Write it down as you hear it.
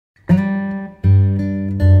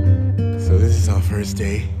first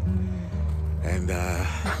day, and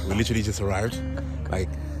we literally just arrived like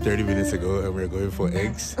 30 minutes ago, and we're going for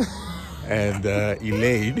eggs. And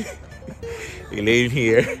Elaine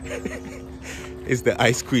here is the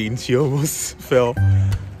ice queen. She almost fell.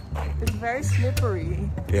 It's very slippery.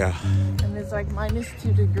 Yeah. And it's like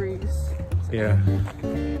 -2 degrees. So yeah.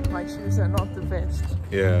 My shoes are not the best.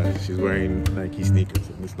 Yeah, she's wearing Nike sneakers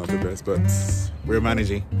and it's not the best, but we're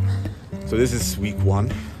managing. So this is week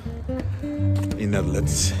 1 in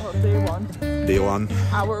Netherlands. Oh, day 1. Day 1.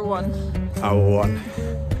 Hour 1. Hour 1.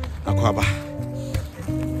 Aquaba.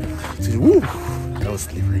 Woo! That was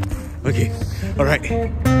slippery. Okay, all right.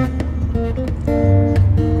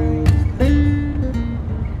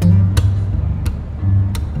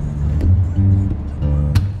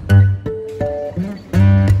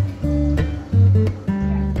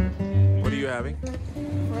 What are you having?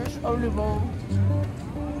 Fresh Oliebol.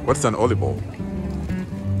 What's an Oliebol?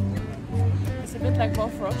 It's a bit like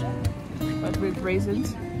Bofrot, but with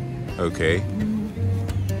raisins. Okay.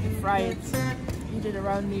 You fry it. Eat it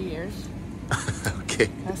around New Year's. Okay.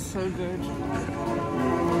 That's so good.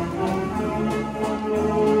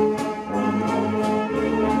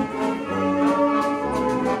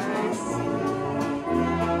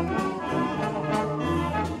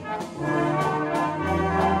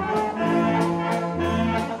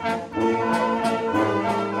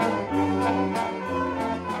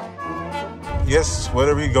 Yes, what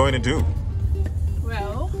are we going to do?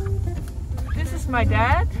 Well, this is my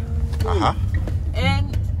dad. Uh-huh.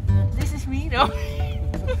 And this is me, no?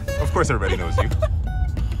 Of course everybody knows you.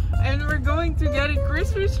 And we're going to get a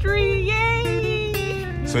Christmas tree,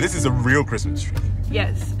 yay! So this is a real Christmas tree?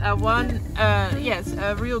 Yes, a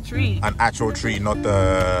real tree. An actual tree, not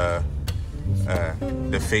the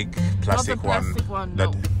fake plastic, not the plastic one. That,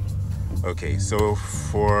 no. Okay, so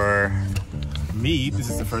for me, this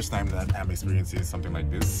is the first time that I'm experiencing something like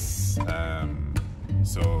this.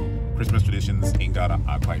 So Christmas traditions in Ghana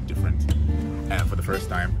are quite different, and for the first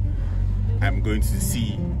time I'm going to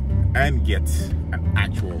see and get an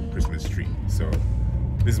actual Christmas tree. So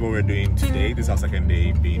this is what we're doing today. This is our second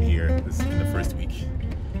day being here. This is in the first week,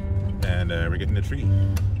 and we're getting the tree.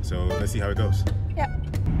 So let's see how it goes. Yeah.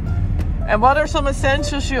 And what are some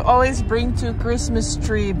essentials you always bring to Christmas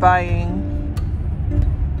tree buying?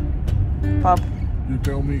 Pop. You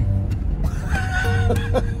tell me.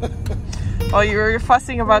 Oh, you're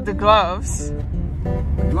fussing about the gloves.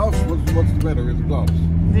 The gloves? What's the matter with the gloves?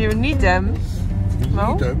 Do you need them? You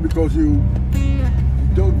No? need them because you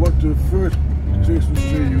don't want the first Christmas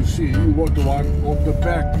tree you see. You want the one on the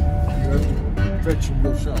back. You have to fetch them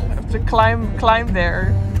yourself. Have to climb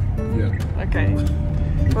there. Yeah. Okay.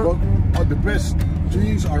 Because the best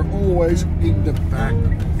trees are always in the back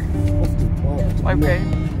of the Okay.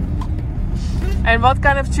 And what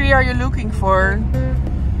kind of tree are you looking for?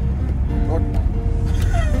 What?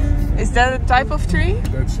 Is that a type of tree?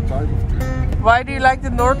 That's the type of tree. Why do you like the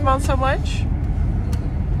Noordman so much?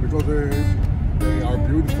 Because they are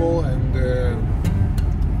beautiful and the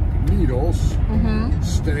needles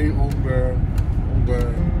stay on the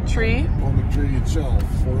Tree? On the tree itself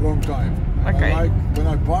for a long time. And Okay. I like when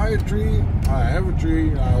I buy a tree, I have a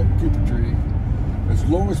tree, I'll keep a tree as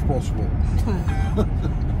long as possible.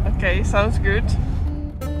 Okay, sounds good.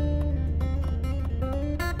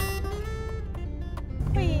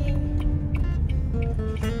 Whee!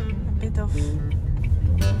 A bit of...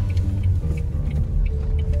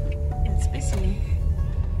 It's busy.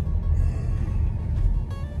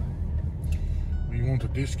 We want a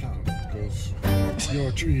discount because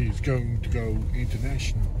your tree is going to go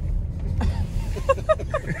international.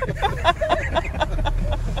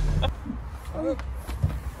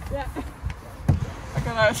 Ja. Ik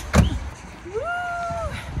kan uit.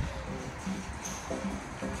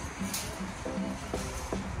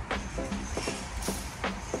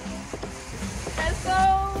 En zo.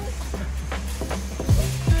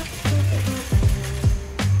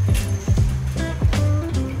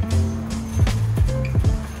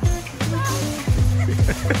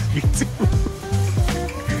 You too.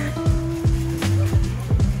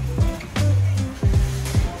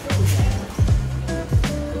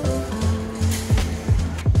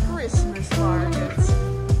 Christmas market.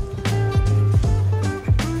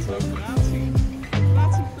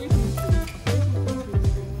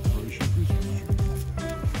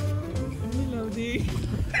 Melodie.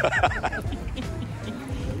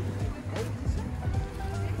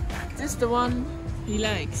 This is the one he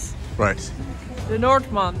likes. Right. The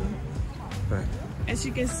Noordman. Right. As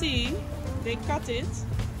you can see, they cut it.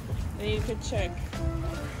 Then you can check.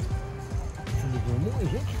 Vind ik wel mooi,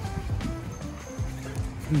 zeg.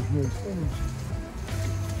 Vind ik mooi spannend.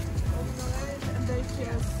 beetje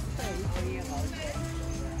steek.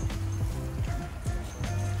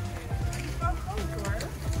 Wel groot hoor.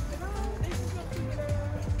 Deze is wel goed.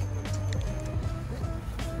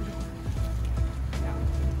 Ja,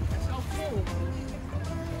 het is al vol.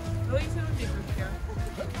 Wil je zo'n dikkertje?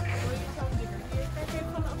 Wil je zo'n dikkertje? Kijk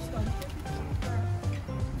even van afstand.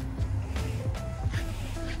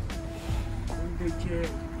 Een beetje...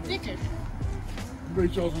 Dikker. Een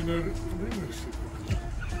beetje als een ringers.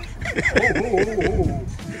 Oh. Ik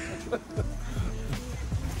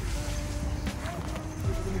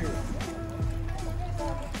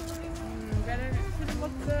vind hem wat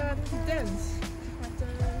te dense.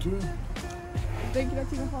 Denk je dat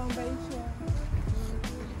hij nog wel een beetje...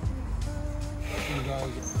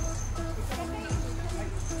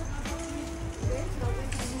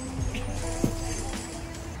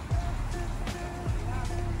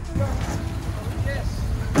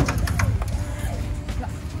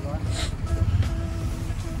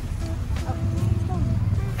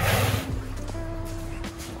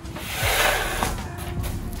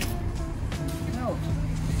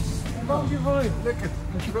 Dankjewel, lekker.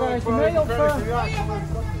 Krijg je mee of...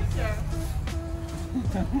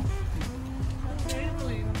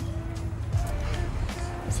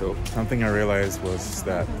 So something I realized was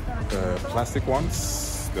that the plastic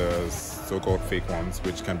ones, the so-called fake ones,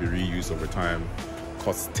 which can be reused over time,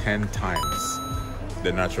 cost 10 times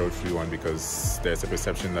the natural tree one, because there's a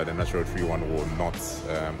perception that the natural tree one will not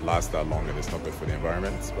last that long and it's not good for the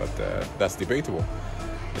environment. But that's debatable.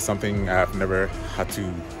 It's something I've never had to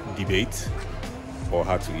debate or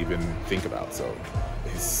had to even think about, so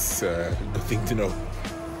it's a good thing to know.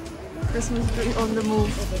 Christmas tree on the move.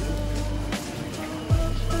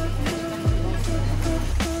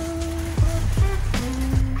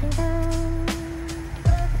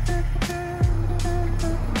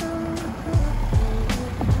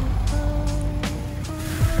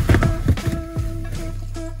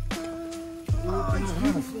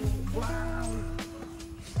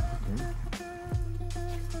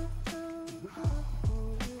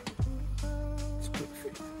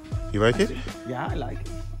 You like it? Yeah, I like it.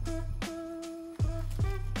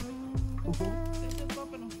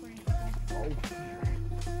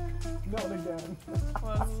 Not again.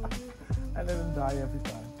 What? I let him die every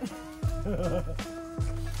time.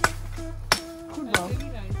 Goed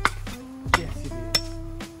man. Yes, it is.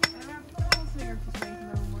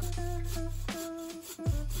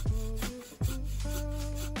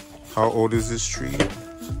 How old is this tree?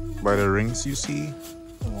 By the rings you see?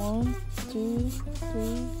 1, 2,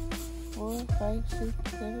 3, 4, 5, 6,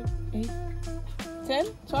 7, 8, 10,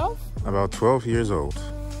 12? About 12 years old.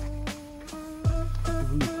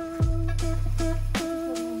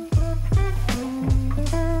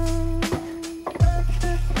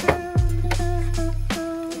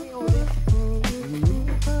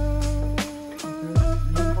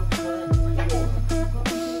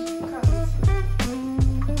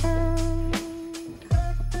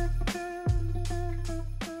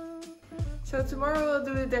 So tomorrow we'll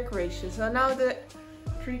do the decoration. So now the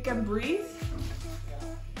tree can breathe.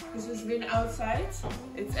 This has been outside.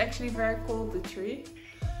 It's actually very cold, the tree.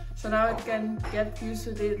 So now it can get used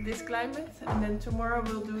to this climate. And then tomorrow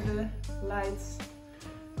we'll do the lights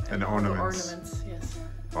And all the ornaments. ornaments. Yes.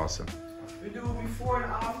 Awesome. We do before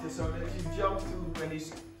and after, so that you jump to when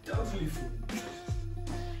it's totally full.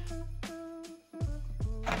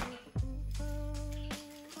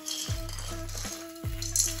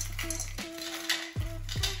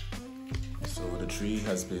 So the tree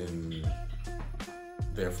has been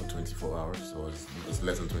there for 24 hours, or it's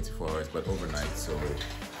less than 24 hours, but overnight. So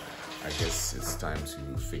I guess it's time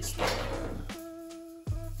to fix the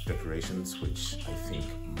decorations, which I think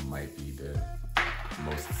might be the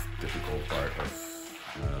most difficult part of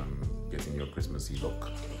getting your Christmassy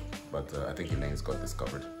look. But I think Elaine's got this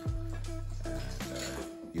covered, and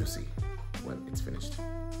you'll see when it's finished. So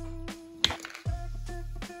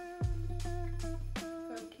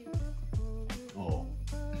cute. Oh.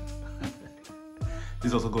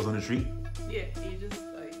 This also goes on the tree? Yeah, you just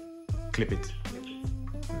like Clip it. clip it.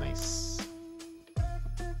 Nice.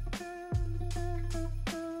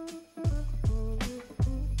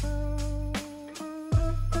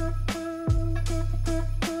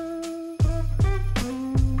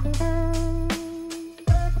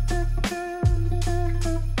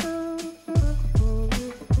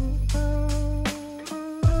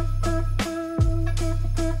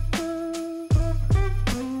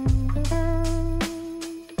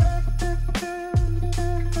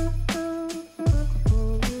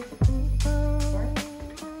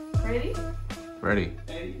 Ready?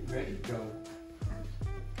 Ready, go.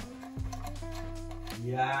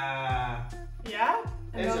 Yeah. Ja?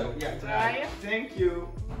 En zo, ja, draaien. Thank you.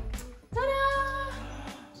 Tadaa!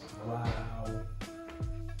 Wauw.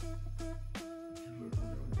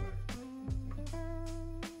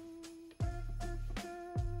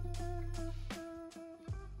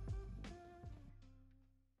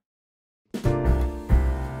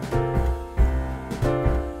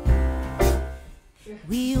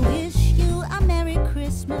 We wish you a Merry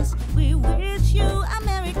Christmas. We wish you a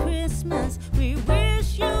Merry Christmas. We wish